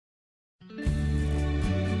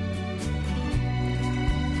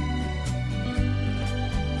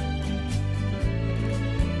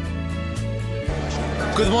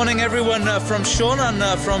Good morning everyone from Sean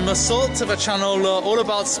and from Salt, a channel all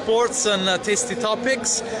about sports and tasty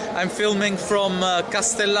topics. I'm filming from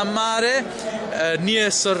Castellammare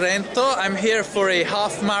near Sorrento. I'm here for a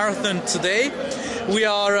half marathon today. We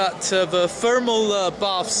are at the thermal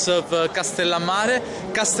baths of Castellammare.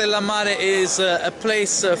 Castellammare is a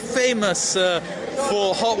place famous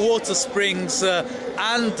for hot water springs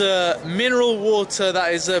and mineral water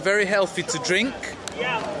that is very healthy to drink.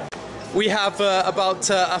 We have about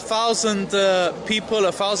 1,000 people,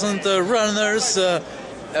 1,000 runners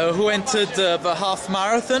who entered the half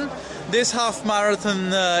marathon. This half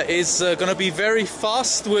marathon is going to be very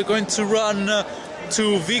fast. We're going to run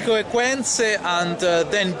to Vico Equense and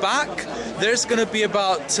then back. There's going to be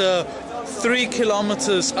about 3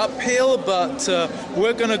 kilometers uphill, but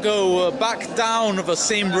we're going to go back down the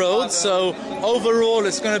same road. So overall,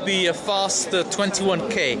 it's going to be a fast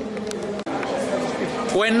 21k.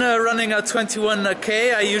 When running a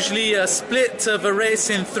 21k, I usually split the race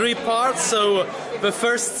in 3 parts. So the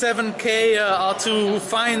first 7k are to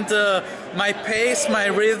find my pace, my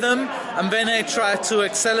rhythm, and then I try to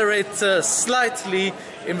accelerate slightly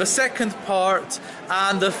in the second part.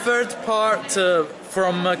 And the third part,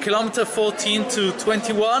 from kilometer 14 to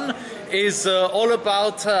 21, is all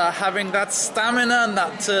about having that stamina and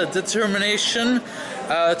that determination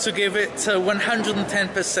to give it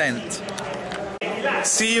 110%.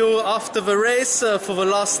 See you after the race for the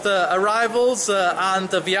last arrivals and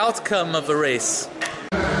the outcome of the race.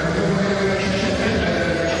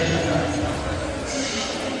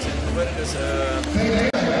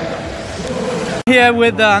 Here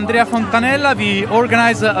with Andrea Fontanella, the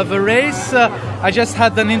organizer of the race. I just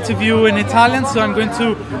had an interview in Italian, so I'm going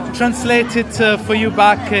to translate it for you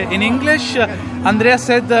back in English. Andrea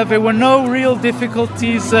said there were no real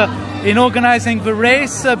difficulties in organizing the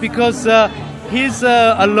race because he's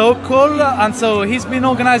a local, and so he's been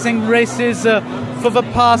organizing races for the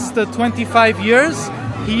past 25 years.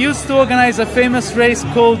 He used to organize a famous race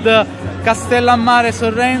called Castellammare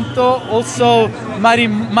Sorrento, also Mari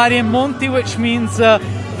e Monti, which means the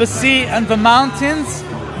sea and the mountains.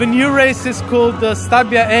 The new race is called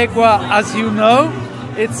Stabie-Aequa, as you know.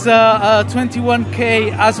 It's a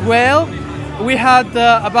 21k as well. We had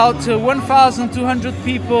about 1,200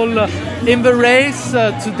 people in the race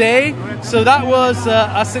today, so that was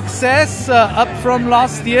a success up from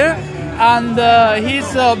last year, and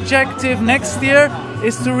his objective next year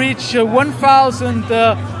is to reach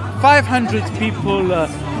 1,500 people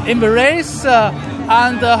in the race,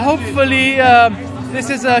 and hopefully this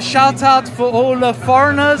is a shout out for all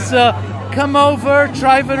foreigners. Come over,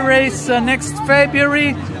 try the race next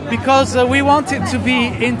February, because we want it to be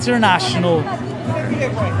international.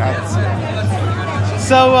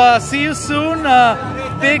 So see you soon.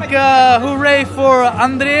 Big hooray for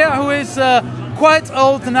Andrea, who is quite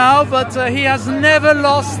old now, but he has never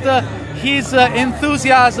lost his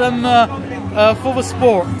enthusiasm for the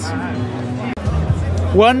sport.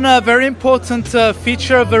 One very important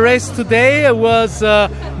feature of the race today was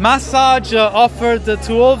massage offered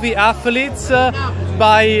to all the athletes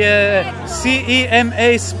by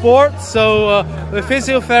CEMA Sports. So the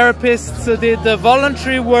physiotherapists did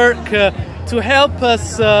voluntary work to help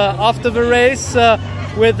us after the race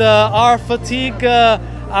with our fatigue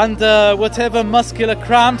and whatever muscular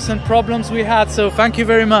cramps and problems we had. So thank you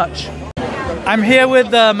very much. I'm here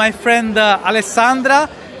with my friend Alessandra.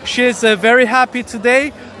 She's very happy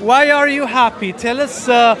today. Why are you happy? Tell us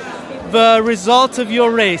the result of your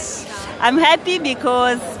race. I'm happy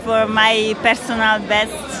because for my personal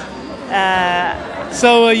best.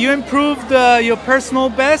 So you improved your personal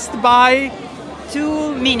best by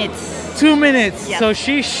 2 minutes. 2 minutes. Yeah. So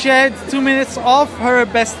she shed 2 minutes off her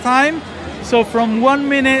best time. So from 1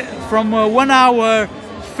 minute, from 1 hour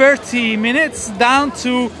 30 minutes down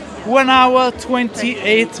to 1 hour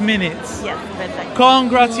 28 minutes. Yes, perfect.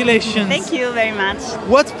 Congratulations. Thank you very much.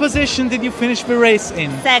 What position did you finish the race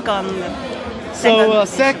in? Second. So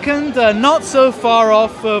second, not so far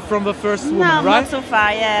off from the first woman, no, right? not so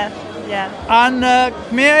far, yeah. And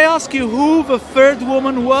may I ask you who the third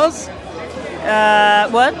woman was?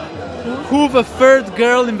 What? Who the third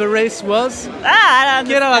girl in the race was?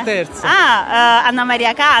 Chi era la terza? Anna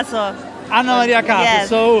Maria Caso. Anna Maria Caso. Yes.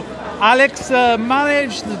 So Alex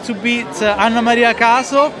managed to beat Anna Maria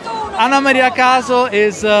Caso. Anna Maria Caso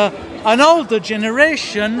is an older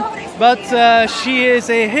generation, but she is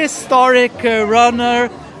a historic runner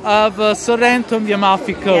of Sorrento and the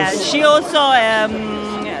Amalfi Coast. Yeah, she also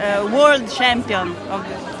world champion of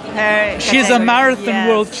her She's category. a marathon Yes.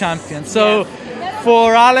 world champion. So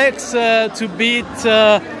for Alex to beat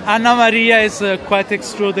Anna Maria is quite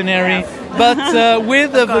extraordinary. Yes. But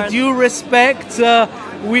with the due respect,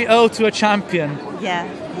 we owe to a champion. Yeah,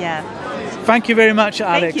 yeah. Thank you very much,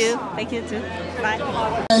 Alex. Thank you too.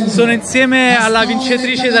 Bye. Sono insieme alla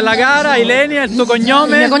vincitrice della gara, Ilenia. Il tuo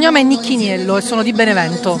cognome? Il mio cognome è Nicchiniello e sono di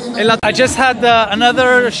Benevento. I just had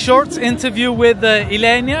another short interview with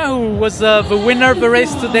Ilenia, who was the winner of the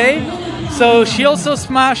race today. So she also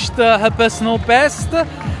smashed her personal best,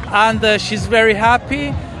 and she's very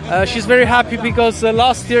happy. She's very happy because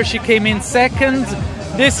last year she came in second.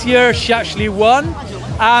 This year she actually won,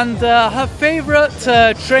 and her favorite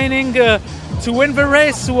training to win the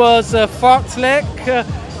race was fartlek,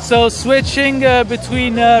 so switching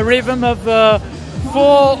between a rhythm of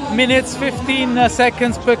 4 minutes 15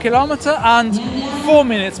 seconds per kilometer and 4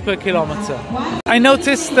 minutes per kilometer. I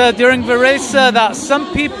noticed during the race that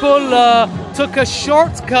some people took a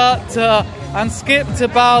shortcut and skipped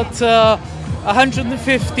about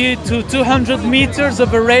 150 to 200 meters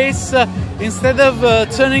of a race instead of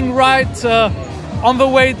turning right on the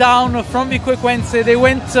way down from Vico Equense. They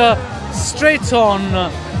went straight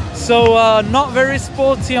on, so not very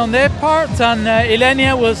sporty on their part, and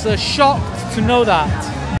Ilenia was shocked to know that.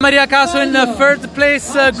 Maria Caso in third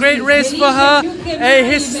place, great race for her, a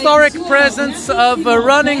historic presence of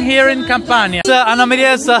running here in Campania. Anna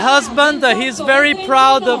Maria's husband, he's very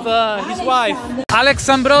proud of his wife. Alex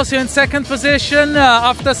Ambrosio in second position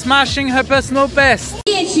after smashing her personal best.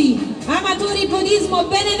 10 amatori podismo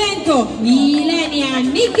Benevento, Ilenia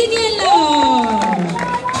Nicchiniello.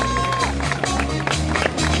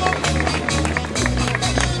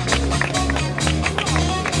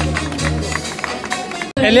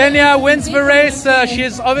 Ilenia wins the race. She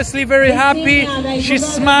is obviously very happy. She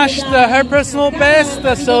smashed her personal best,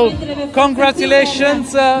 so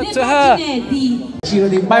congratulations to her.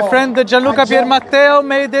 My friend Gianluca Piermatteo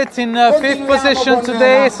made it in 5th position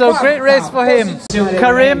today, so great race for him.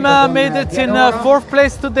 Karim made it in 4th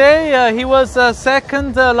place today. He was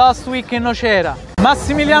second last week in Nocera.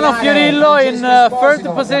 Massimiliano Fiorillo in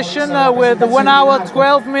 3rd position with 1 hour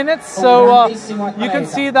 12 minutes, so you can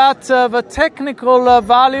see that the technical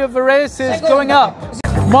value of the race is going up.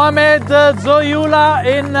 Mohamed Zoyula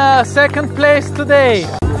in 2nd place today.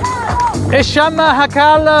 Isham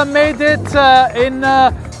Hakal made it in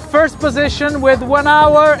 1st position with 1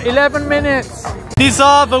 hour 11 minutes. These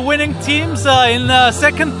are the winning teams. In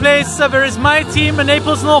 2nd place there is my team,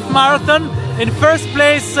 Naples North Marathon. In 1st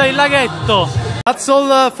place, Il Laghetto. That's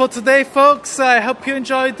all for today, folks. I hope you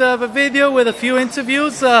enjoyed the video with a few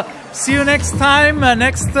interviews. See you next time,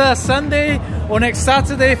 next Sunday or next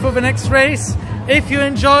Saturday for the next race. If you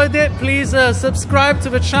enjoyed it, please subscribe to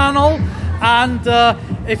the channel. And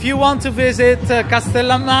if you want to visit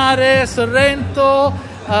Castellammare, Sorrento,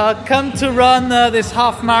 come to run this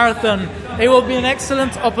half marathon. It will be an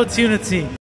excellent opportunity.